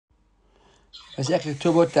Masechet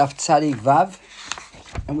Ketubot Daf Tzadik Vav,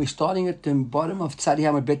 and we're starting at the bottom of Tzadik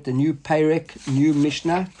Hamad, the new Perek, new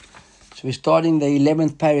Mishnah. So we're starting the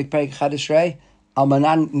 11th Perek Chadash Rei,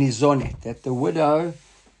 Almanan Nizonet, that the widow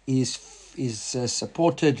is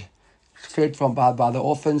supported, fed from by the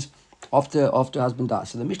orphans after her husband dies.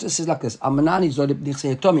 So the Mishnah says like this: Almanan Nizonet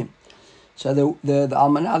B'nichsei Yatomim. So the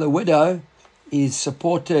Almanah, the widow, is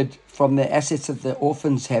supported from the assets that the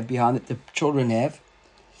orphans have behind, that the children have.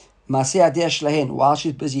 While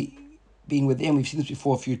she's busy being with them, we've seen this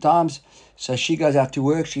before a few times. So she goes out to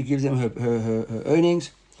work, she gives them her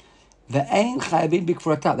earnings. They don't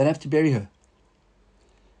have to bury her.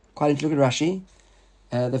 Quite look at Rashi.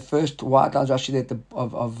 The first white lines Rashi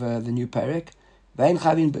of the new Perek.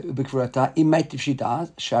 If she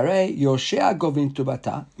dies,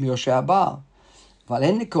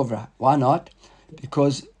 why not?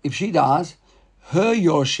 Because if she dies, her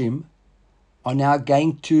Yorshim are now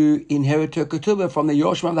going to inherit her ketubah from the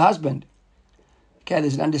Yorshim of the husband. Okay,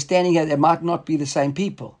 there's an understanding here that they might not be the same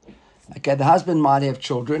people. Okay, the husband might have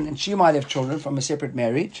children, and she might have children from a separate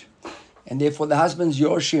marriage, and therefore the husband's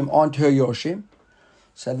Yorshim aren't her Yorshim.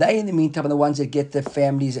 So they, in the meantime, are the ones that get the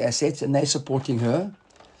family's assets, and they're supporting her.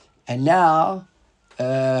 And now,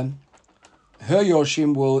 her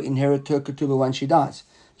Yorshim will inherit her ketubah when she dies.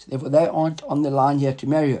 So therefore they aren't on the line here to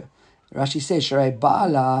marry her. Rashi says, Sharei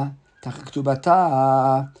Ba'ala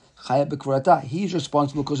he's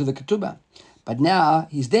responsible because of the ketubah, but now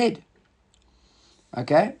he's dead.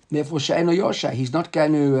 Okay, therefore she'eno yosha, he's not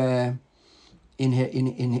going to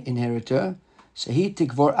inherit her. So he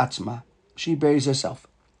tikvor atzma, she buries herself.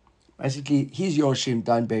 Basically, his yorshim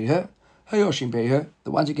don't bury her, her yorshim bury her. The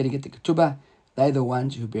ones who are going to get the ketubah, they're the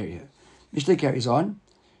ones who bury her. Mishnah carries on.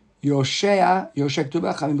 Yoshea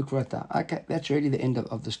ketubah chamim b'kvorata. Okay, that's really the end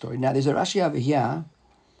of the story. Now there's a Rashi over here.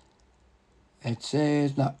 It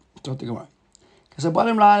says, no, it's not the Gemara. Because the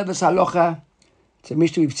bottom line of this halacha, it's a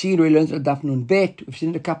Mishnah we've seen, we learned at Daf Nun Bet, we've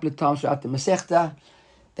seen it a couple of times throughout the Masechta,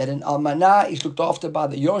 that an almanah is looked after by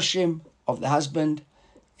the Yorshim of the husband,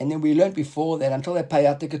 and then we learned before that until they pay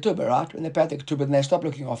out the ketubah, right? When they pay out the ketubah, then they stop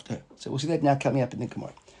looking after her. So we'll see that now coming up in the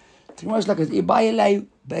Gemara. The Gemara is like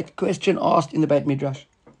a question asked in the Beit Midrash.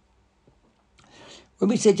 When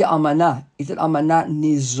we said your almanah, is it almanah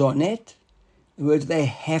nizonet? In other words, they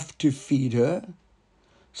have to feed her.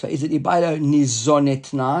 So is it ibailo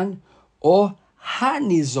nizonetnan or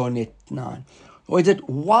hanizonetnan? Or is it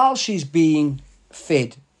while she's being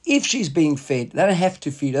fed? If she's being fed, they don't have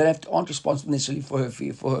to feed her. They aren't responsible necessarily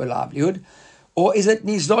for her livelihood. Or is it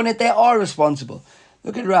nizonet? They are responsible.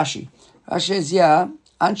 Look at Rashi. Rashi says, yeah,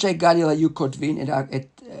 anshe galil you kotvin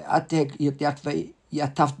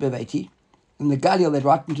yataft beveiti. In the galil that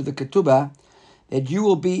write into the ketubah that you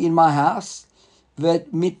will be in my house.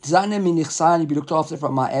 That mitzanem minichsan, be looked after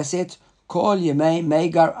from my assets. Kol yemei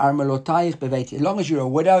megar armelotayich beveiti. As long as you're a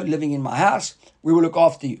widow living in my house, we will look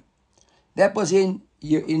after you. That was in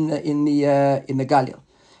the Galil.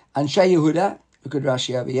 And Shei Yehuda, look at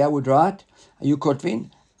Rashi over here, would write, you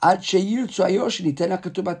kotvin, ad sheyirtzu ayosh nitena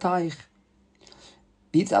ketubatayich.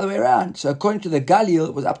 It's the other way around. So according to the Galil,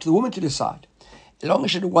 it was up to the woman to decide. As long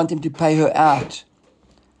as she didn't want him to pay her out,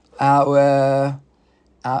 as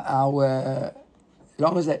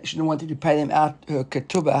long as she didn't want to pay them out her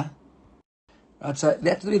ketubah, right? So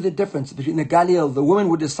that's really the difference between the Galil, the woman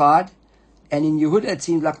would decide, and in Yehuda it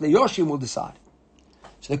seems like the Yoshim will decide.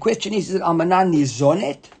 So the question is it almanan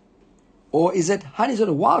nizonet, or is it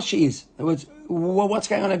hanizonet while she is? In other words, what's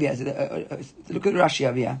going on over here? Look at Rashi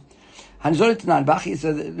over here. Hanizonet tanan vachi.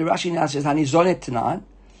 So the Rashi now says hanizonet tanan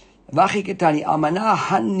vachi ketani almanah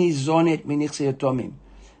hanizonet minichsei yatomim.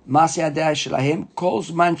 So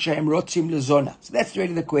that's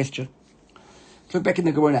really the question. Let's look back in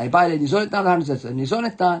the Gemara.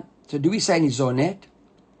 So do we say nizonet?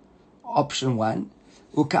 Option 1.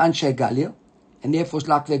 And therefore it's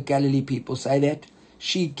like the Galilee people say that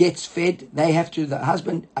she gets fed, they have to, the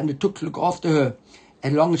husband undertook to look after her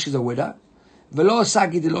as long as she's a widow. And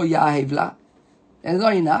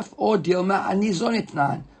not enough. Or dilma anizonet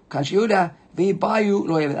nan. In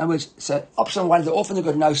other words, so option 1 is the orphans have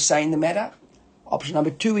got no say in the matter. Option number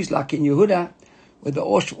 2 is like in Yehuda, where the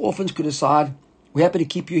orphans could decide, we're happy to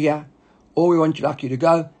keep you here, or we want you to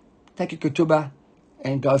go, take a ketubah,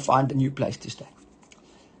 and go find a new place to stay.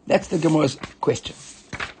 That's the Gemara's question.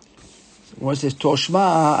 So the Gemara says,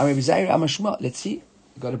 Toshma, Rabbi Zair, Amashma. Let's see.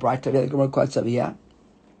 We've got a bright over here. The Gemara quotes over here.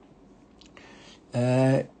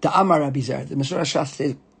 Ta'amar Rabbi Zair. The Masorah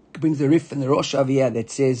Shas brings the riff and the Rosh over here that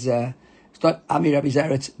says, it's not Ami Rabbi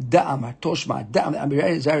Zair, it's Da'amar, Toshma, Da'amar.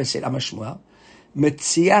 Rabbi Zair said, Amar Shmuel,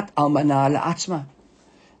 Metziat almana la'atzma.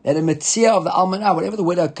 that a metzia of the almanah, whatever the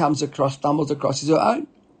widow stumbles across, is her own.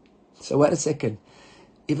 So wait a second.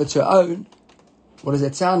 If it's her own, what does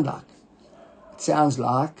that sound like? It sounds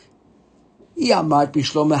like, might be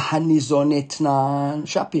Shlomo Hanizonet Nan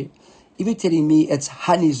Shapir. If you're telling me it's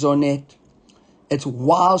Hanizonet, it's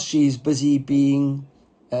while she's busy being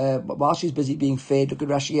fed. Look at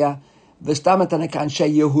Rashi here.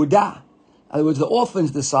 Yehuda. In other words, the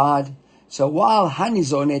orphans decide. So while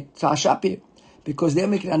Hanizonet Shapir, because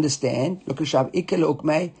then we can understand. Look at Shab Ikel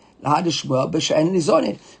Ukmei. Because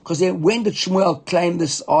then when did Shmuel claim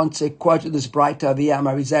this answer, quoted this bright over here,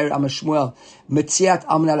 Shmuel, Metziat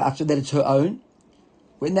Amna after that it's her own?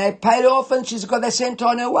 When they paid off and she's got that sent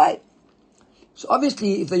on her way. So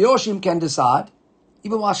obviously, if the Yoshim can decide,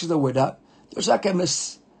 even while she's a widow, it was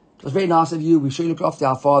very nice of you. We sure looked after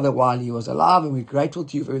our father while he was alive, and we're grateful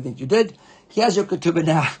to you for everything you did. Here's your ketubah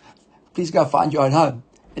now. Please go find your own home.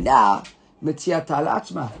 And now, Metziat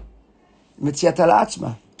al-Atzma.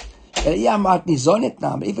 But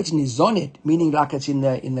if it's nizonet, meaning like it's in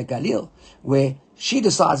the Galil, where she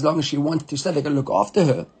decides as long as she wants to stay, they're going to look after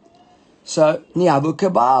her. So nihavu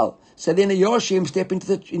kabal. So then the Yoshim step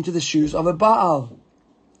into the shoes of a Baal,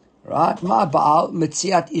 right? My Baal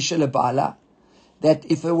metziat isha lebala, that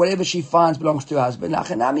if whatever she finds belongs to her husband,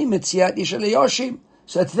 nachanami metziat isha leyoshim.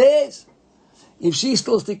 So it's theirs. If she's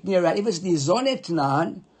still sticking around, if it's nizonet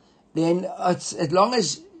nan, then it's, as long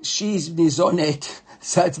as she's nizonet.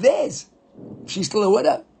 So it's theirs. She's still a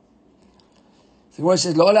widow. So the Gemara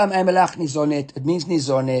says, Lo'olam emelach nizonet. It means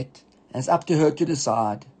nizonet. And it's up to her to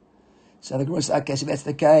decide. So the Gemara says, okay, so that's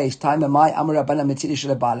the case. Time of my Amar Rabbana Metzili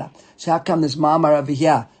Shalabala. So how come this Ma'amar over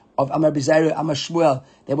here of Amar Bizaru, Amar Shmuel,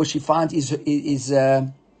 that what she finds is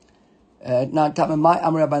now time of my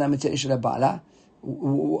Amar Rabbana Metzili Shalabala?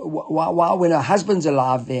 Why when her husband's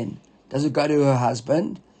alive then? Does it go to her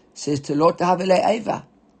husband? It says to Lot Havele Eva.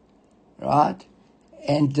 Right?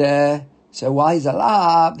 And so while he's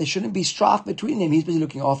alive, there shouldn't be strife between them. He's busy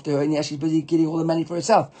looking after her, and she's busy getting all the money for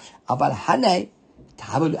herself. But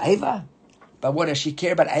what does she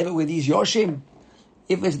care about Eva with these Yoshim?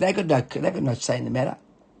 If it's they got no say in the matter.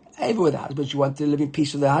 Eva with her husband, she wants to live in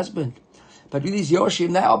peace with her husband. But with these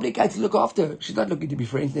Yoshim, they're obligated to look after her. She's not looking to be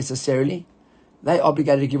friends necessarily. They're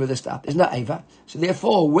obligated to give her the stuff. There's no Eva. So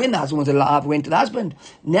therefore, when the husband was alive, it went to the husband.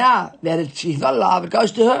 Now that she's not alive, it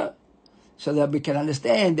goes to her. So that we can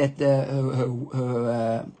understand that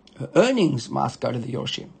her earnings must go to the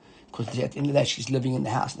Yoshim. Because at the end of the day, she's living in the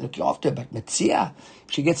house and looking after her. But Metzia,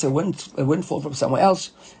 if she gets a windfall from somewhere else,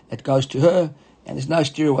 it goes to her, and there's no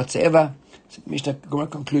stereo whatsoever. So the Mishnah Gemara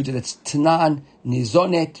concludes that it's Tanan,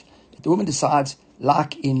 Nizonet, that the woman decides,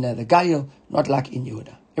 like in the Galil, not like in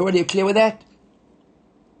Yehuda. Everybody clear with that?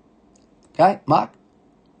 Okay, Mark?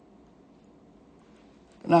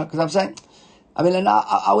 No, because I'm saying, and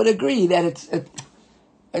I would agree that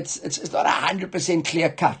it's not 100% clear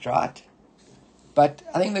cut, right? But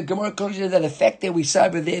I think the Gemara concludes that the fact that we say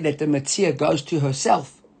over there that the Metzia goes to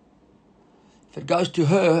herself, if it goes to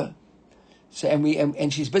her, so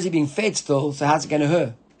and she's busy being fed still, so how's it going to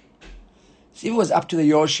her? So if it was up to the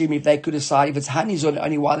Yoshim, if they could decide if it's honeys or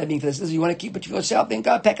only while they're being fed, you want to keep it to yourself, then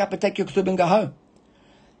go pack up and take your ketubah and go home.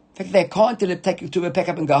 In fact, they can't take your ketubah, pack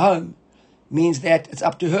up and go home, means that it's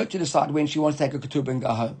up to her to decide when she wants to take her ketubah and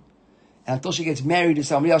go home. And until she gets married to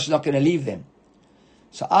somebody else, she's not going to leave them.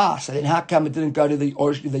 So then how come it didn't go to the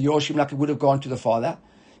Yoshim like it would have gone to the father?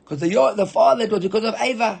 Because the father, it was because of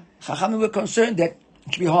Eva. Chachamim were concerned that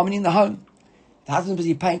it should be harmony in the home. The husband's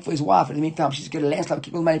busy paying for his wife. In the meantime, she's going to landslide,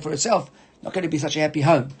 keep all the money for herself. Not going to be such a happy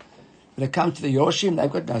home. When it comes to the Yoshim,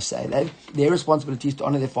 they've got no say. Their responsibility is to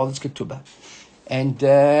honor their father's ketubah. And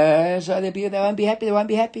so they won't be happy. They won't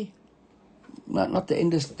be happy. Not the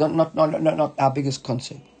end. Not our biggest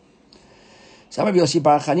concern. So Rabbi Yossi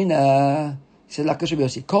Bar Chanina says, like Rabbi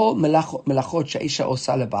Yossi, Kol melachot she'isha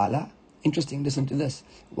osa lebala. Interesting. Listen to this.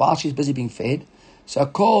 While she's busy being fed, so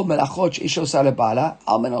Kol melachot she'isha osa lebala,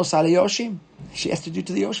 alman osa leyoshim. She has to do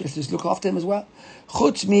to the Yoshim. She has to just look after him as well.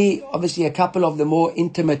 Chutz me, obviously, a couple of the more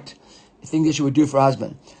intimate things that she would do for her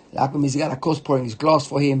husband. Like when Mizgar, of course, pouring his glass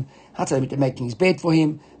for him, making his bed for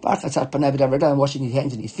him, and washing his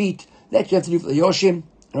hands and his feet. That you have to do for the Yoshim.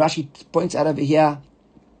 And Rashi points out over here,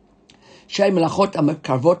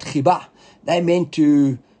 they meant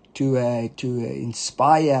to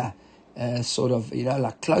inspire sort of,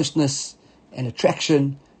 like closeness and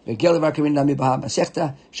attraction. And that's what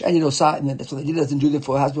they did. They doesn't do them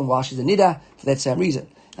for her husband while she's a nida for that same reason.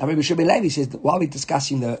 Now Rabbi Shimon Levi says that while we're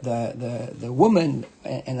discussing the woman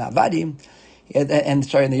and Avadim, and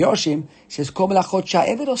the Yoshim, he says,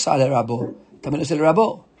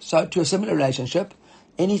 so to a similar relationship,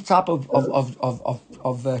 any type of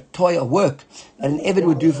toil work that an Eved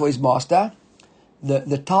would do for his master,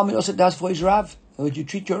 the Talmud also does for his Rav. Would you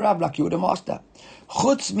treat your Rav like you would a master?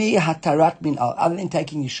 Chutz mi hatarat min al, other than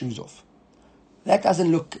taking his shoes off. That's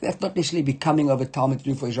not necessarily becoming of a Talmud to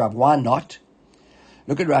do for his Rav. Why not?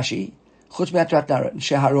 Look at Rashi. Chutz mi hatarat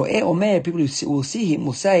sheharoeh omer, people who will see him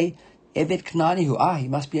will say, Eved Knani, he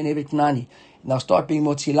must be an Eved Knani. And they'll start being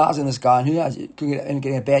motzilas in this guy, and who knows,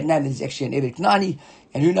 getting a bad name that he's actually an Eved Knani,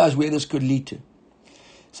 and who knows where this could lead to.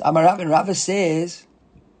 So Amar Rav, and Rava says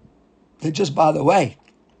that just by the way,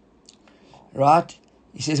 right?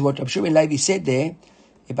 He says what Rabbi Shimon Levi said there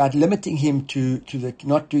about limiting him to the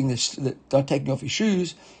not doing this, not taking off his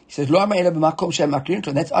shoes. He says, Lo amar ela b'makom she'em makrin oto,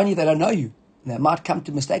 and that's only that I know you. And they might come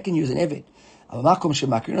to mistaken you as an Eved. B'makom she'em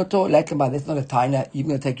makrin oto, later by that's not a taina, you're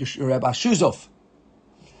going to take your rabbi's shoes off.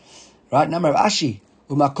 Right? Number of Ashi,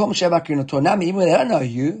 b'makom she'em makrin oto, nami, even when they don't know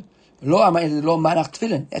you, Lo amar ela lo manach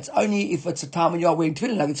tefillin. That's only if it's a time when you are wearing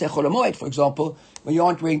tefillin. Like it's a Chol HaMoed, for example, when you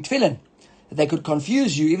aren't wearing tefillin. That they could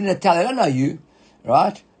confuse you, even if they don't know you.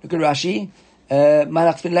 Right? Look at Rashi.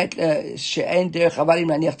 Manach tefillin she'en derech avalim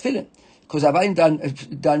naniach tefillin. Because avalim don't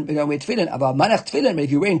wear tefillin. But manach tefillin, if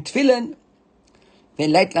you're wearing tefillin,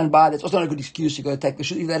 then late and by, that's also not a good excuse to go take the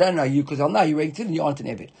shoes. If they don't know you, because they'll know you're wearing tefillin, you aren't an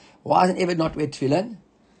Eved. Why does an Eved not wear tefillin?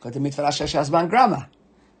 Because the mitzvah sheshas ban grama.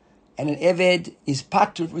 And an Eved is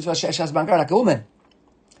patur with mitzvah sheshas ban grama, like a woman.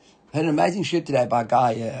 I heard an amazing shit today by a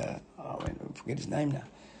guy, I forget his name now.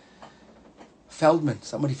 Feldman,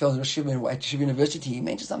 somebody Feldman at Shiva University. He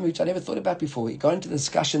mentioned something which I never thought about before. He got into the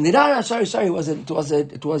discussion. Sorry.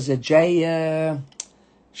 It was a Jay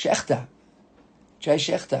Schechter. Jay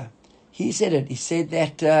Schechter. He said it. He said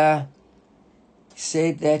that. We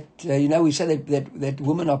say that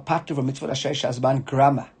women are patur from mitzvot sheshas ban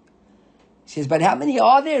grama. He says, but how many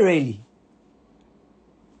are there really?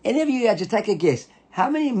 Any of you just take a guess. How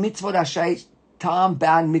many mitzvot shesh time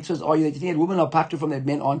bound mitzvahs are you that you think that women are patur from that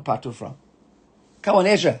men aren't patur from? Come on,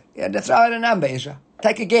 Ezra. Let's throw out a number, Ezra.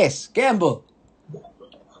 Take a guess. Gamble.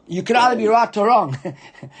 You could either be right or wrong.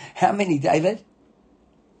 How many, David?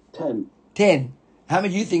 10. How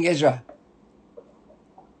many do you think, Ezra?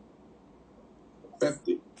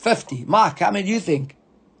 50. Mark, how many do you think?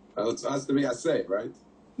 It has to be I say, right?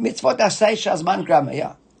 Mitzvot asay shazman grammar,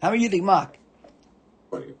 yeah. How many do you think, Mark?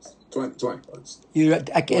 20.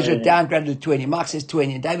 Ezra downgraded to 20. Mark says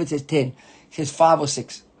 20, and David says 10. He says 5 or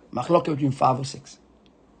 6. Machlokah between 5 or 6.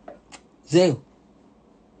 Zero.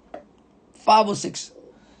 5 or 6.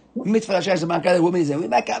 Mitzvah shazman grammar, women is we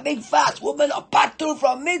make a big fuss. Women are patur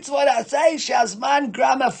from mitzvah asay shazman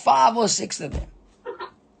grammar, 5 or 6 of them.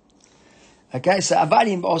 Okay, so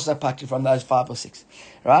avalim also patur from those 5 or 6.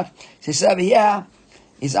 Right? So over here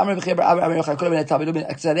is Amar B'Cheber Abba Amar Yochanan Kol Amonei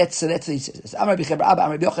Talmidim. So that's what he says. Amar B'Cheber Abba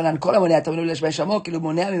Amar Yochanan Kol Amonei Talmidim L'Shmei Shamo Kilu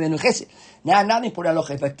Monei Mimenu Chesed. Now nothing for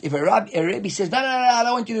halacha. If a rabbi says no, I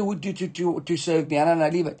don't want you to serve me, I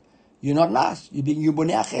leave it. You're not nice. You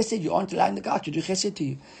bonei chesed. You aren't allowing the guy to do chesed to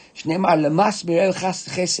you. Shneimar lemas mirel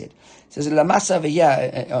chesed. It says lemas over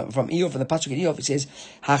here from Eov, from the pasuk in Eov. It says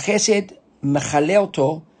hachesed mechale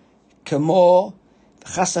oto kamo.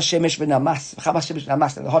 The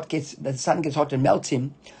sun gets hot and melts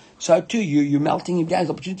him. So too, you're melting him down. His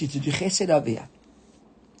opportunity to do chesed over here.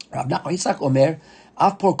 Rav Nachman Yitzchak Omer,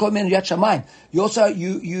 Av por kol men yat shamayim. You also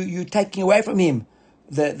you taking away from him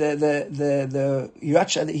the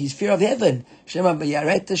his fear of heaven. Shema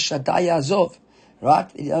b'yaret shadaya azov.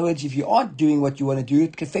 Right. In other words, if you aren't doing what you want to do,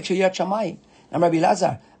 it can affect your yat shamayim. And Rabbi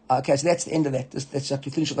Lazar. Okay, so that's the end of that. That's to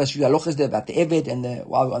finish with those few halachas there about the Eved and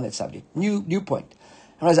while we're on that subject. New point.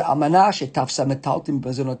 So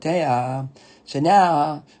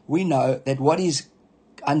now we know that what is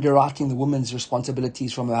underwriting the woman's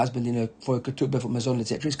responsibilities from her husband for a ketubah, for mazon,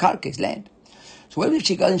 etc. is karka, land. So what if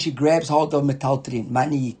she goes and she grabs hold of metaltrin,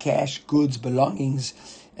 money, cash, goods, belongings,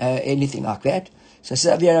 anything like that? So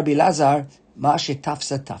Savia Rabbi Lazar, Mashe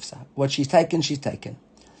tafsa. What she's taken, she's taken.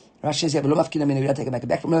 Rashi says, "V'lo mafkina minu, we don't take it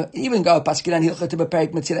back from her." Even go paskilan hilchot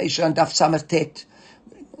beperek metzila isha and daf samach tet,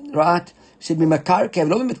 right? Said mimakarkev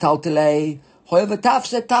lo mimetaltelei however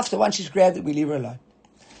tafsa. Once she's grabbed it, we leave her alone.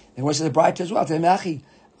 And what says the bride as well? Tell Meachi,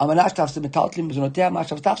 amanash tafsa metaltlim bezonotea mash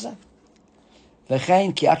tafsa.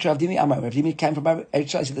 V'chein ki atra Avdimi amar. Avdimi came from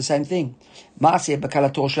Eretz. He said the same thing. Maaseh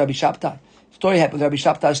b'kalator shel Rabbi Shabtai. Story happened with Rabbi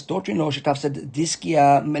Shabtai's daughter-in-law. She tafsa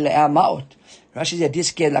diskia melea maot. Rashi said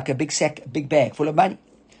diskia like a big sack, big bag full of money.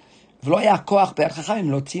 And no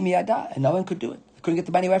one could do it. They couldn't get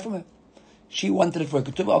the money away from her. She wanted it for a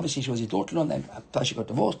ketubah. Obviously, she was his daughter-in-law, and then she got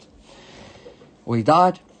divorced. Or he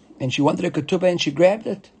died, and she wanted a ketubah, and she grabbed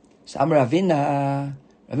it. So Amar Ravina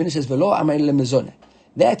says, "V'lo Amar le mezonah."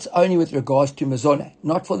 That's only with regards to mezonah,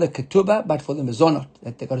 not for the ketubah, but for the mezonot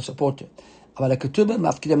that they got to support her. But the ketubah,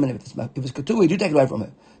 mafkida min. If it's ketubah, we do take it away from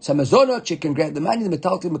her. So mezonot, she can grab the money, the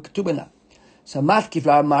metalkim ketubah now. So matkif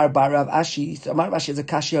Mar bar Rav Ashi. So Rav Ashi is a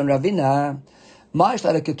kashi on Ravina. Ma'ash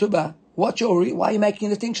la ketubah. Why are you making a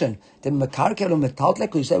distinction? The mekarkel or metaltlek,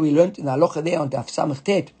 because you say we learned in the halacha there on the Samach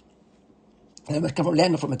Tet. And it must come from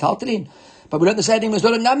land, not from metaltlin. But we learned the same thing.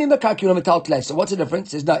 Nami mekarkel or metaltlek. So what's the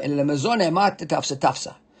difference? There's no mezonah mat tafsa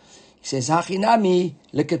tafsa. He says hachinami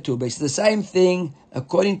leketubah. It's the same thing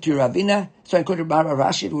according to Ravina. So according to Rav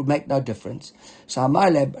Ashi, it would make no difference. So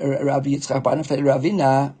Amar Rav Yitzchak bar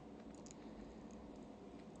Ravina.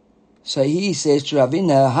 So he says to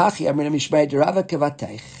Ravina, hachi amina mishmei Rava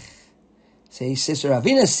kevateich. So he says,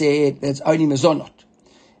 Ravina said that it's only mezonot.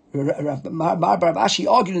 Rav Ashi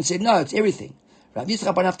argued and said, no, it's everything. Rav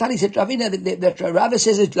Yitzchak bar Naftali said, Ravina, that Rava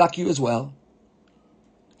says it's like you as well.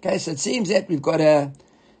 Okay, so it seems that we've got that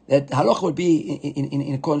halach would be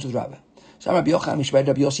in accordance with Rava. So Rabbi Yochanan Mishmei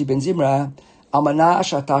Rabbi Yossi ben Zimra, Almana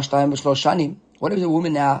shata shtayim v'shlosh shanim. What if a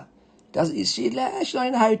woman now she's not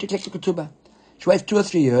in a hurry to collect the ketubah? She waits 2 or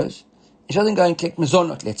 3 years, and she doesn't go and collect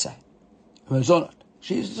mezonot, let's say. Mezonot.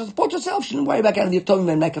 She supports herself. She didn't worry about getting the Yom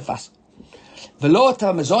and make a fuss.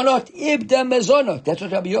 Velota mezonot, ibda mezonot. That's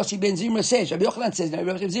what Rabbi Yossi ben Zimra says. Rabbi Yochanan says, no,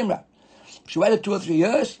 Rabbi Yossi ben Zimra. She waited 2 or 3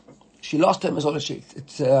 years. She lost her mezonot.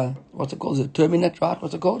 It's what's it called? Is it terminate, right?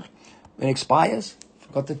 What's it called? When it expires.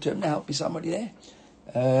 Forgot the term now. Help me somebody there.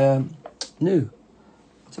 No.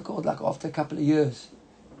 What's it called? Like after a couple of years,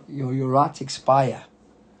 your rights expire.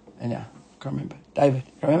 And I can't remember. David,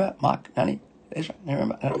 you remember? Mark, Nani?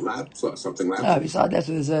 Remember? Something like no, besides that,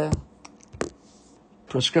 there's a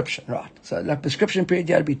prescription, right? So the prescription period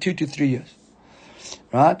here would be 2 to 3 years,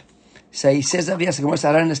 right? So he says, I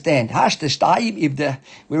don't understand.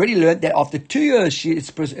 We already learned that after 2 years it's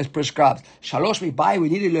prescribed. Shalosh we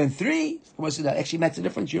need to learn 3. That actually makes a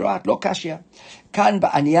difference. You're right. Lo kashia. Kan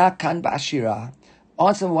ba'aniya, kan ba'ashira.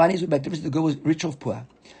 Answer one is we make difference. The girl was rich or poor.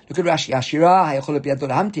 Look at Rashi.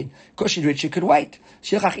 Ashira, because she's rich, she could wait.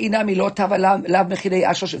 Therefore,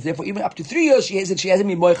 even up to 3 years, she hasn't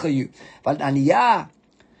been moicha you. But Aniyah,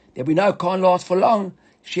 that we know can't last for long,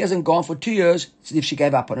 she hasn't gone for 2 years, it's as if she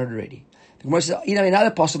gave up on it already. The Gemara says,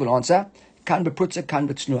 another possible answer, kan beprutza, kan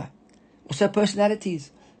betznua. Also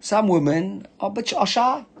personalities. Some women are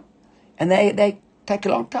shy, and they take a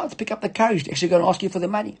long time to pick up the courage to actually go and ask you for the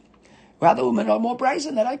money. Where other women are more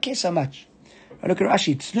brazen, they don't care so much. Look at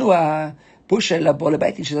Rashi. Tznua, busha la bola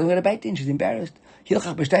beitin. She doesn't go to beitin. She's embarrassed.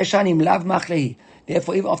 Hilchach b'shtei shanim lav machlehi.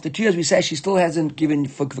 Therefore, even after 2 years, we say she still hasn't forgiven you.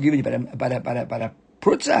 But a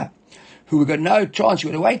prutza, who we got no chance, you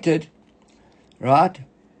would have waited, right?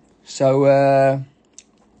 So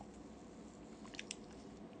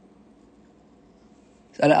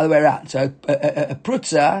the other way around. So a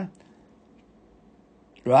prutza,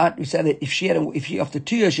 right? We say that if she after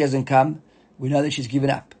 2 years she hasn't come, we know that she's given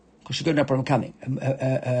up. Because she's got no problem coming.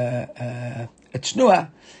 A tznua,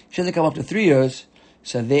 she doesn't come up to 3 years,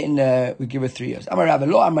 so then we give her 3 years. Amar Rava,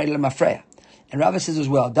 lo amar ila mafreya. And Rava says as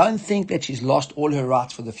well, don't think that she's lost all her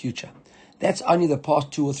rights for the future. That's only the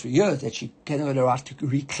past 2 or 3 years that she can have the right to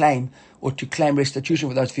reclaim or to claim restitution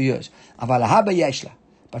for those few years. Aval haba yeshla.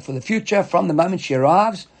 But for the future, from the moment she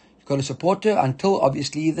arrives, you've got to support her until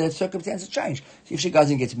obviously the circumstances change. So if she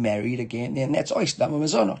goes and gets married again, then that's oishdam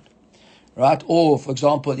mazonot. Right? Or, for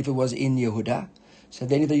example, if it was in Yehuda, so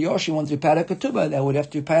then if the Yoshi wanted to pay her ketubah, they would have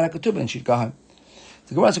to pay her ketubah and she'd go home.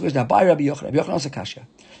 The Gemara says, now, by Rabbi Yochanan, Rabbi Yochanan also kasha.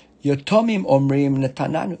 Yotomim omrim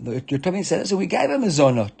netananu. The Yotomim said, so we gave him a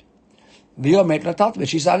zonot. V'yomet natat, but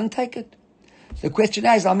she said, I didn't take it. So the question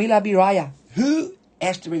is, Amila biraya. Who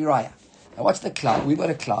has to bring raya? Now, what's the cloud? We've got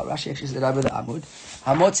a cloud. Rashi actually said over the Amud.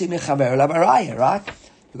 Hamotzi mechaber la baraya, right?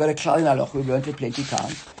 We've got a cloud in Aloch. We've learned it plenty of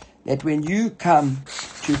times. That when you come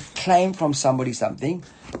to claim from somebody something,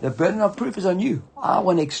 the burden of proof is on you. I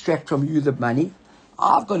want to extract from you the money.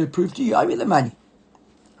 I've got to prove to you I owe you the money.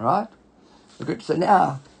 Right? Okay, so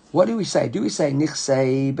now, what do we say? Do we say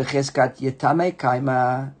nichsei becheskat yetame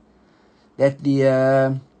kaima, that the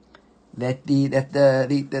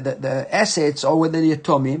assets are with the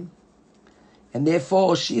yatomim, and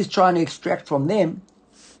therefore she's trying to extract from them?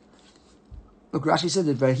 Look, Rashi said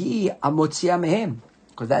that vahi amotzia mehem.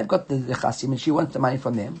 Because they've got the chasim and she wants the money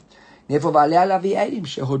from them. Therefore, they come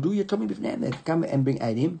and bring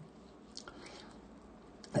Adim.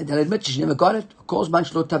 They'll admit she never got it. Of course,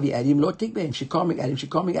 bunch lo tavi Adim, lo tigbe. She can't bring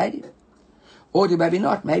Adim. Or maybe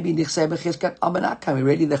not. Maybe nichsei becheskat almanakam.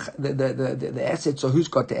 Already the assets, or who's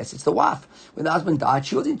got the assets? The wife. When the husband died,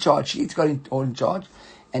 she was in charge. She's got all in charge.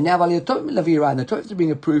 And now, and the Torah has to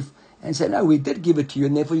bring a proof and say, no, we did give it to you,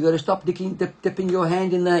 and therefore you got to stop dipping your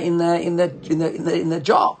hand in the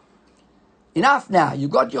jar. Enough now. You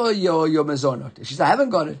got your mezonot. She says, I haven't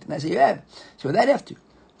got it. And I say, you have. So they'd have to.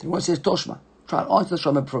 The one says Toshma. Try and answer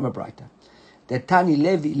from a brighter. The Tani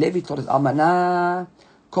Levi thought is Almana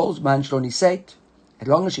calls man Shloni Seit. As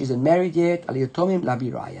long as she isn't married yet, Aliyatomim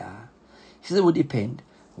Labiraya. He says it would depend.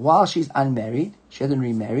 While she's unmarried, she hasn't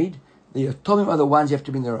remarried, the Yatomim are the ones you have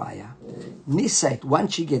to bring the Raya. Nisait,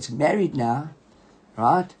 once she gets married now,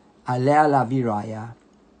 right? Alea Laviraya.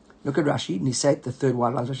 Look at Rashi, Nisait, the third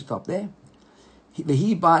one, Rashi top there. Now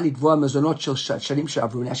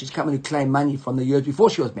she's coming to claim money from the years before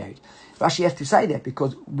she was married. Rashi has to say that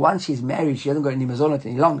because once she's married, she hasn't got any mezonot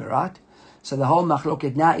any longer, right? So the whole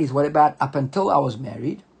machloket now is what about up until I was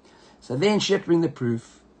married? So then she had to bring the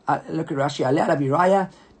proof. Look at Rashi.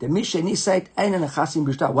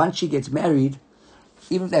 Once she gets married,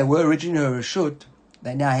 even if they were originally her reshut,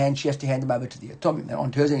 she has to hand them over to the Yatomim. They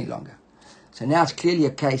aren't hers any longer. So now it's clearly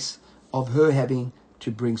a case of her having to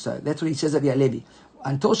bring. So that's what he says of Levi.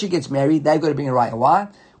 Until she gets married, they've got to bring a raya. Why?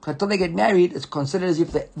 Because until they get married, it's considered as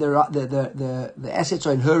if the assets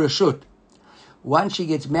are in her reshut. Once she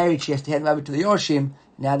gets married, she has to hand them over to the Yorshim.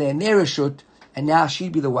 Now they're in their reshut, and now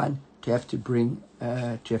she'd be the one to have to bring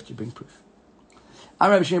proof.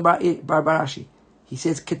 Rabbi Shimon bar Barashi. He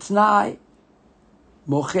says Ketznai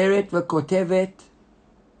Mocheret v'Kotevet.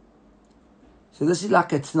 So this is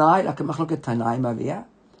like a Tznai, like a Machloket Tanaim Aviyah,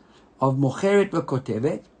 of Mocheret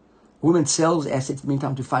v'Kotevet. Woman sells assets in the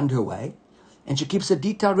meantime to fund her way, and she keeps a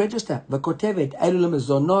detailed register. V'Kotevet Elu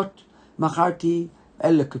lemezonot macharti,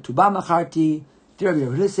 Elu ketubah macharti. Rabbi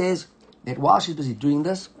Yehuda says that while she's busy doing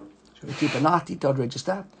this, she'll keep a nice detailed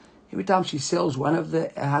register. Every time she sells one of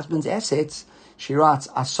her husband's assets, she writes,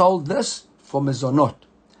 I sold this for mezonot.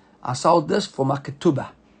 I sold this for my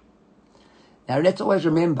ketubah. Now let's always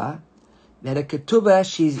remember that a ketubah,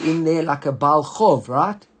 she's in there like a Baal Chov,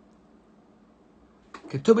 right?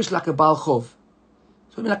 Ketubah is like a Baal Chov.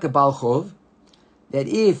 So like a Baal Chov, that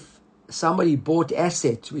if somebody bought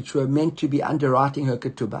assets which were meant to be underwriting her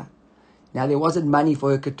ketubah, now there wasn't money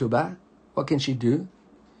for her ketubah, what can she do?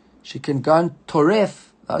 She can go and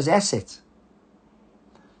toref those assets.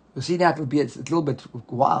 You'll see now it's a little bit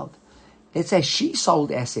wild. Let's say she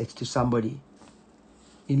sold assets to somebody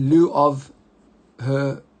in lieu of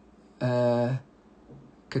her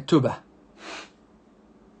ketubah.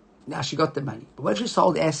 Now she got the money. But when she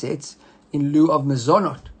sold assets in lieu of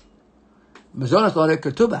mezonot, mezonot not her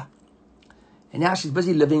ketubah. And now she's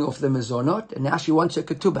busy living off the mezonot, and now she wants her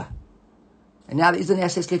ketubah. And now there isn't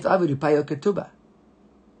assets left over to pay her ketubah.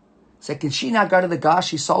 So can she now go to the guy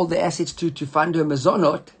she sold the assets to fund her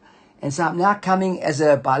mezonot, and so I'm now coming as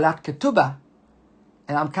a balat ketubah,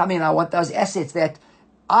 and I'm coming and I want those assets that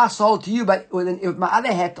I sold to you, but with my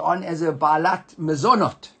other hat on as a balat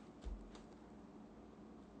mezonot.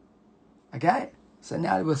 Okay? So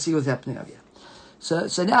now we'll see what's happening over here.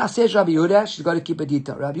 So now says Rabbi Yehuda, she's got to keep a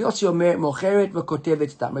detail. Rabbi Yossi omer mocheret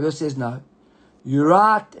v'kotevet stam. Rabbi Yossi says no. You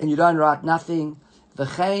write and you don't write nothing.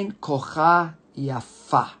 V'chein kocha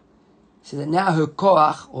yafa. So that now her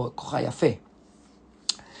koach, or kocha yafeh,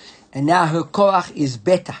 and now her koach is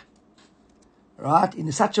better. Right?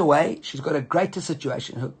 In such a way, she's got a greater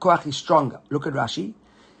situation. Her koach is stronger. Look at Rashi.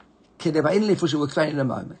 Which we'll explain in a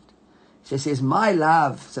moment. So it says, my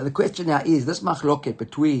love. So the question now is, this machloket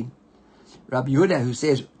between Rabbi Yehuda, who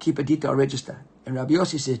says, keep a detailed register, and Rabbi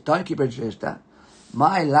Yossi says, don't keep a register.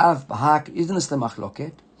 My love, bahak, isn't this the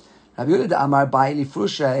machloket? Rabbi Yehuda Amar Ba'ili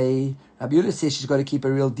Frushay. Rabbi Yehuda says she's got to keep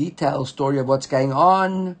a real detailed story of what's going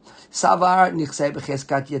on. Savar nichsei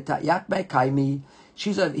b'cheskat yatmei kaimi.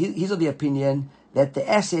 He's of the opinion that the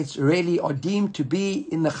assets really are deemed to be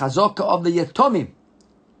in the chazokah of the yatomim.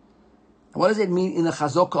 What does it mean in the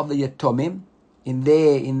chazokah of the yatomim? In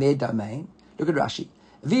their domain. Look at Rashi.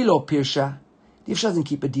 Vilo pirsha. If she doesn't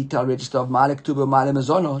keep a detailed register of ma'ale ketubah, ma'ale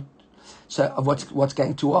mezonot, so of what's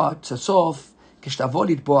going to what, so sof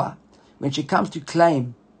kishtavolit boa, when she comes to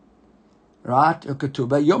claim, right, her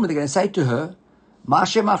ketubah, yom they're going to say to her,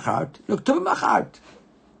 ma'ashe machart, look, ketubah machart,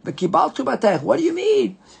 v'kibal tubatech. What do you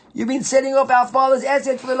mean? You've been setting off our father's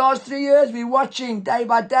assets for the last 3 years. We're watching day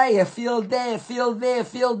by day, a field there, field there,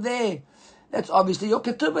 field there. That's obviously your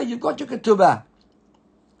ketubah. You've got your ketubah,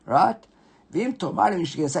 right? V'im tomar, and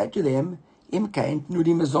she's going to say to them, im kain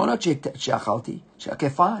tnudi mezonot she'achalti. Okay,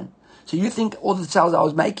 fine. So you think all the sales I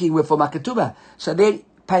was making were for my ketubah. So then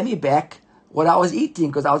pay me back what I was eating,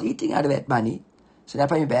 because I was eating out of that money. So now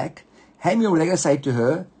pay me back. They're going to say to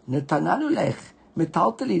her, netananu lech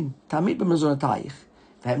metaltelin tamid b'mezonotayich.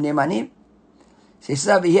 V'hem nemanim. So this is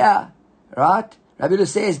over here, right? Rabbi Yehuda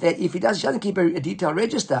says that if she doesn't keep a detailed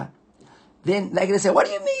register, then they're going to say, what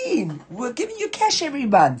do you mean? We're giving you cash every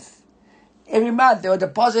month. Every month they will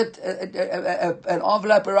deposit an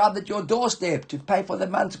envelope around at your doorstep to pay for the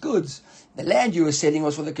month's goods. The land you were selling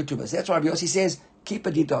was for the ketubah. So that's why Rabbi Yossi says, keep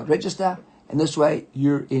a detailed register, and this way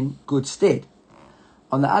you're in good stead.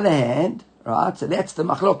 On the other hand, right, so that's the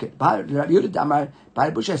machloket.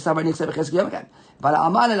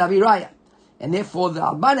 And therefore the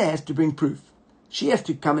almana has to bring proof. She has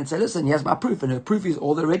to come and say, listen, here's my proof, and her proof is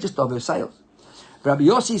all the register of her sales. Rabbi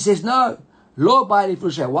Yossi says, no. Why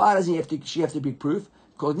doesn't she have to bring proof?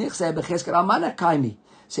 Because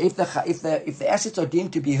so if the assets are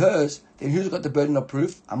deemed to be hers, then who's got the burden of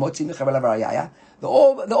proof? The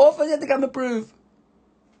orphans have to come and prove.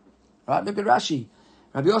 Right? Look at Rashi.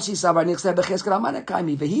 Rabbi Yossi Sabar Nichse Becheskel Amana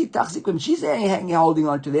Kaimi. Vehi Tachzik, when she's holding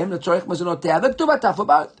on to them, the Tzorech Mazonot Te'avek Tuvata for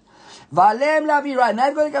both. Valem Lavira. Now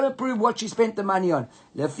they've got to come and prove what she spent the money on.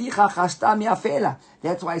 Leficha Chastam Yafela.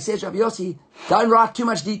 That's why he says, Rabbi Yossi, don't write too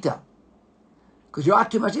much detail. Because you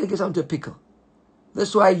write too much detail, it gets onto a pickle.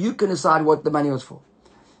 This way you can decide what the money was for.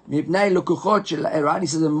 Right? He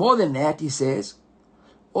says, and more than that, he says,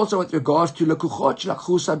 also with regards to Lekuchot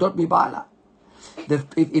Shlakhu Sadot Mibala.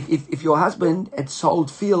 If your husband had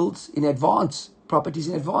sold fields in advance, properties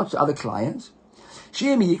in advance to other clients, if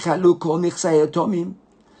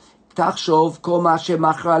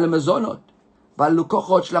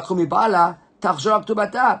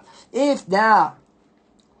now,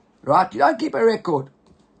 right, you don't keep a record,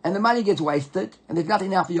 and the money gets wasted, and there's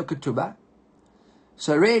nothing now for your ketubah,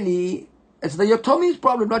 so really, it's the Yotomim's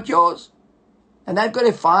problem, not yours. And they've got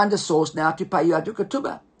to find a source now to pay you out your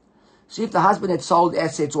ketubah. So if the husband had sold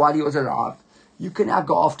assets while he was alive, you can now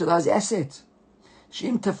go after those assets. Because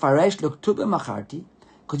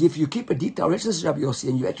if you keep a detailed register, Rabbi Yossi,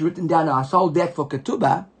 and you had written down, I sold that for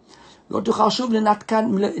ketubah, you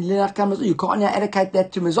can't now allocate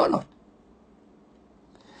that to mezonot.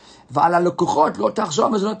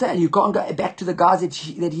 You can't go back to the guys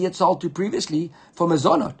that he had sold to previously for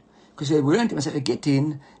mezonot. Because they weren't, you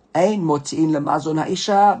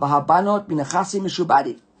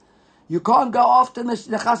can't go after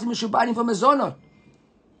nechasim mishubadim for mezonot.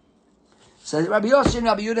 So Rabbi Yossi and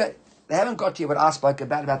Rabbi Yehuda, they haven't got here what I spoke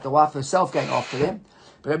about the wife herself going after them.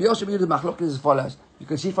 But Rabbi Yossi and Rabbi Yehuda, the machloket is as follows. You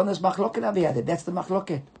can see from this machloket over here, that's the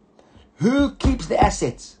machloket. Who keeps the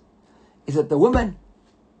assets? Is it the woman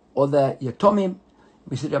or the yatomim?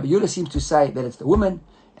 We said Rabbi Yehuda seems to say that it's the woman,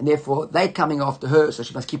 and therefore they're coming after her, so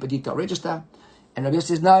she must keep a detailed register. And Rabbi Yossi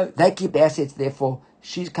says, no, they keep the assets, therefore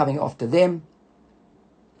she's coming after them.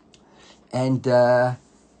 And did I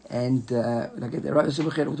get that right? These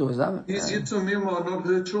Yitzumim are not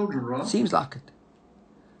her children, right? Seems like it.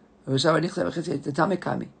 The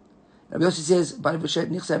Tamekami. Rabbi Yossi says,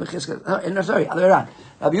 sorry, other way around.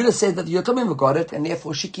 Rabbi Yehuda says that the Yotomim got it, and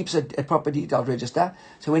therefore she keeps a proper detailed register.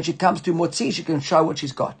 So when she comes to Motzi, she can show what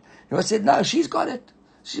she's got. Rabbi Yossi said, no, she's got it.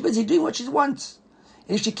 She's busy doing what she wants.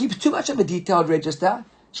 And if she keeps too much of a detailed register,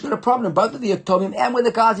 she's got a problem, both with the Yotomim and with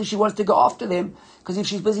the guys if she wants to go after them. Because if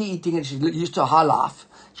she's busy eating and she's used to a high life,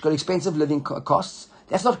 she's got expensive living costs,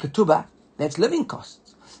 that's not ketubah, that's living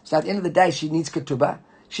costs. So at the end of the day, she needs ketubah.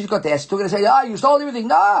 She's got that. Still going to say, you sold everything.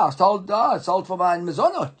 No, I sold for my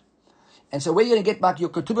mezonot. And so where are you going to get back your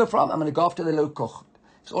ketubah from? I'm going to go after the lokoch.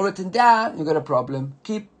 It's all written down, you've got a problem.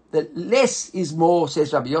 Keep the less is more,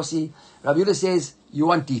 says Rabbi Yossi. Rabbi Yehuda says, you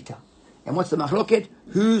want detail. And what's the machloket?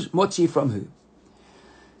 Who's motzi from who?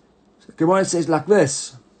 So Gemara says like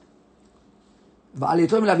this. How do you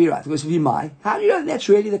know that's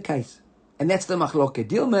really the case? And that's the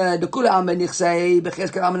machloket.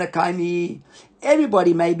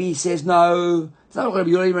 Everybody maybe says no. It's not Rabbi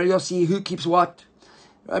Yossi who keeps what.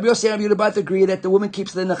 Rabbi Yossi and Rabbi Yehuda both agree that the woman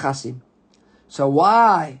keeps the nechasim. So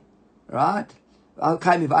why? Right? And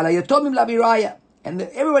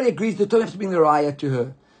everybody agrees the Torah has to bring the raya to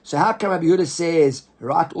her. So how come Rabbi Yehuda says,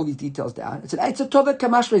 write all these details down? It's an Eitzah Tova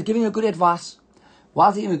Kamashra, he's giving her good advice. Why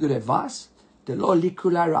is he giving her good advice? The law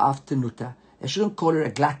likula ra'af tenuta. They shouldn't call her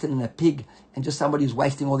a glutton and a pig and just somebody who's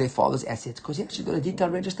wasting all their father's assets. Because she's got a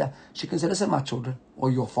detailed register. She can say, listen, my children,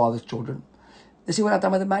 or your father's children, this is what I've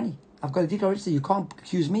done with the money. I've got a detailed register. You can't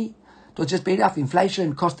accuse me. It was just beat up.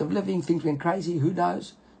 Inflation, cost of living, things went crazy. Who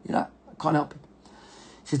knows? I can't help it.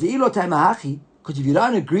 He says, the ilotay mahachi, because if you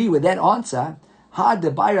don't agree with that answer, hard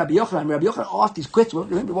to buy Rabbi Yochanan. Rabbi Yochanan asked his question.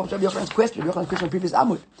 Remember what was Rabbi Yochanan's question? Rabbi Yochanan's question on previous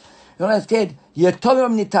Amud. Yochanan said,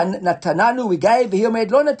 Yetomim natananu, we gave, he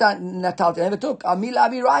made lo natal, never took. Amil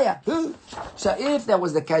aviraya. Who? So if that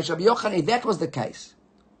was the case, Rabbi Yochanan, if that was the case,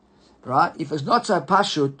 right? If it's not so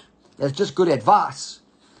pashut, that's just good advice.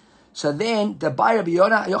 So then, the by Rabbi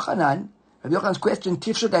Yochanan's question,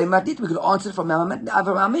 Tifshut Madit, we could answer from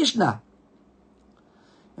our Mishnah.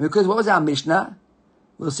 And because what was our Mishnah?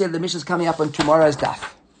 We'll see the Mishnah is coming up on tomorrow's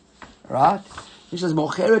daf. Right? Mishnah's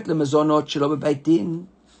mocheret lemezonot shelo bebeit din.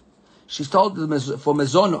 She's told for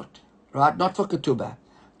mezonot, right? Not for ketubah.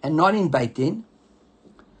 And not in beit din.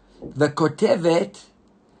 V'kotevet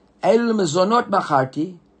el mezonot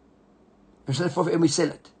macharti. And we sell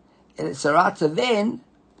it. So right, so then,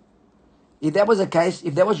 if that was the case,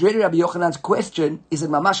 if that was really Rabbi Yochanan's question, is it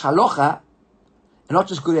mamash halocha, and not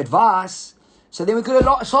just good advice, so then we could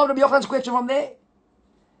have solved Rabbi Yochanan's question from there.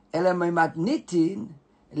 Ela mematnitin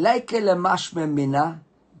leike lemashme mina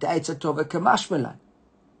da'etza tova kemashmelan.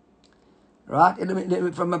 Right?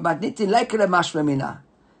 From matnitin leike lemashme mina.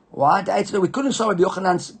 Why? We couldn't solve Rabbi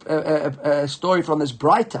Yochanan's story from this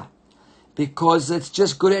brighter, because it's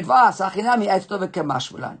just good advice. Achinami da'etza tova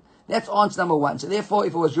kemashmelan. That's answer number one. So therefore,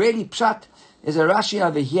 if it was really pshat, there's a Rashi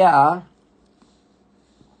over here.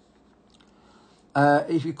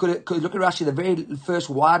 If you could look at Rashi, the very first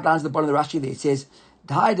wide lines at the bottom of the Rashi there, it says,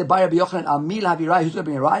 "D'hai the Rabbi Yochanan Amil Havirai." Who's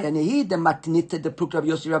Rabbi Yochanan? And he the matnita the pluk Rabbi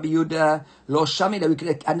Yossi Rabbi Yehuda lo shami, that we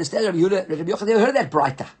could understand Rabbi Yehuda. Rabbi Yochanan never heard that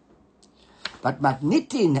brighter. But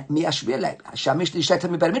matnitin miashvilek shamish lishet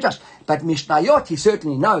mi ber midrash. But mishnayot he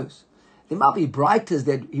certainly knows. There might be brighters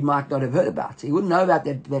that he might not have heard about. He wouldn't know about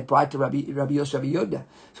that brighter Rabbi Yossi Rabbi Yehuda.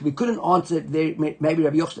 So we couldn't answer it there. Maybe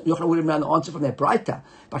Rabbi Yochanan would have known the answer from that brighter.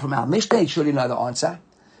 But from our Mishnah, he surely know the answer.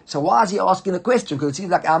 So why is he asking the question? Because it seems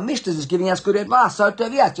like our Mishnah is giving us good advice. So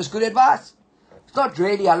it's just good advice. It's not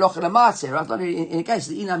really halacha l'maaseh, right? It's not really, in case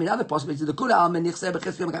in other possibilities, the kula alma nichseh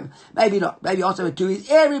b'chesed. Maybe not. Maybe answer number two is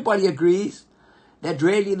everybody agrees that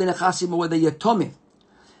really the nechasim were the yatomim.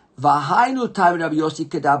 V'hainu time Rabbi Yossi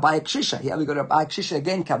kedah Abaye Kshisha. Here we got Abaye Kshisha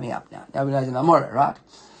again coming up now. Now we know it's in Amora, right?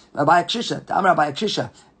 Abaye Kshisha. Tamar Abaye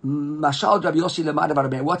Kshisha. Mashal Rabbi Yossi lemad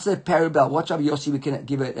Rabbi. What's the parable? What's Rabbi Yossi we can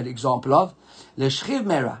give an example of? L'shchiv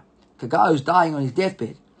mera. The guy who's dying on his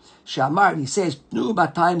deathbed. Shamar, he says, "Nu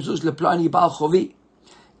b'tayim zuz leploni bal chovi."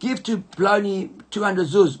 Give to Ploni 200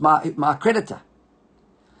 zuz, my creditor.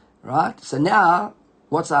 Right? So now,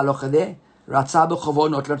 what's the halacha there? Ratzah b'chovo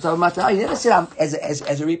not ratzah b'matana. He never said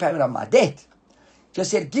as a repayment of my debt.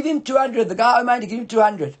 Just said, give him 200. The guy owed money, give him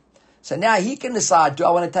 200. So now he can decide, do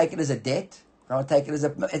I want to take it as a debt? Or I want to take it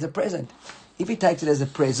as a present? If he takes it as a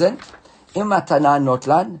present, im matana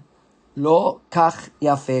notlan, lo kach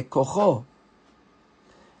yafe kocho.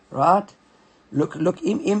 Right? Look,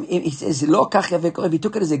 he says, lo kach yafe kocho. If he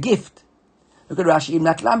took it as a gift, look at Rashi, im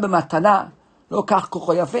natlan b'matana, lo kach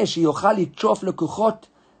kocho yafe, שיוכל לטרוף לקוחות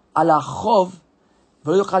על החוב,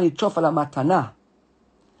 ולא יוכל לטרוף על המתנה.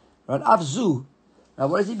 Right? Avzu. Now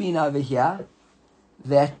what does he mean over here?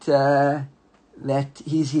 That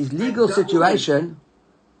his legal situation.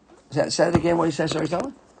 Say it again. What do you say? Sorry,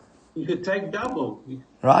 Tom? You could take double.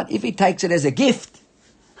 Right? If he takes it as a gift,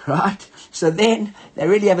 right? So then they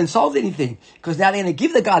really haven't solved anything, because now they're going to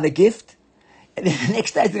give the guy the gift, and then the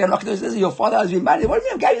next day they're going to knock on the door and say, "Your father has been married." What do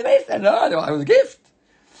you mean? I gave you the gift? No, it was a gift.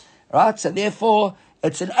 Right? So therefore,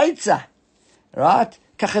 it's an eitzah. Right?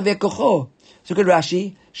 Kachaveh kocho. So good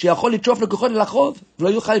Rashi. שיכול לטרוף לקוחות אל החוב, ולא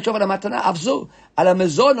יוכל לטרוף על המתנה, אף זו, על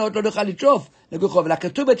המזונות לא יוכל לטרוף לקוחות,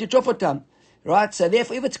 ולכתובת יטרוף אותם. Right? So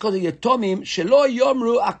therefore, if it's called יתומים, שלא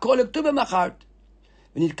יאמרו הכל לכתובה מחרת,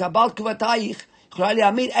 ונתקבל תקובתייך, יכולה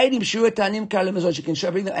להעמיד עדים שיהיו את הנמכר למזון, שכן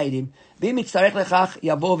שווים them עדים, ואם יצטרך לכך,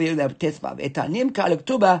 יבוא ויהיה להם תצבע, ואת הנמכר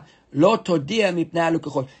לכתובה, לא תודיע מפני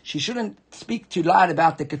הלקוחות. She shouldn't speak too loud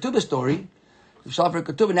about the ketubah story.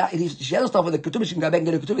 Now, if she hasn't started with the ketubah, she can go back and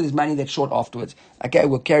get a ketubah. There's money that's short afterwards. Okay,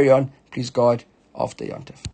 we'll carry on. Please God, after Yontif.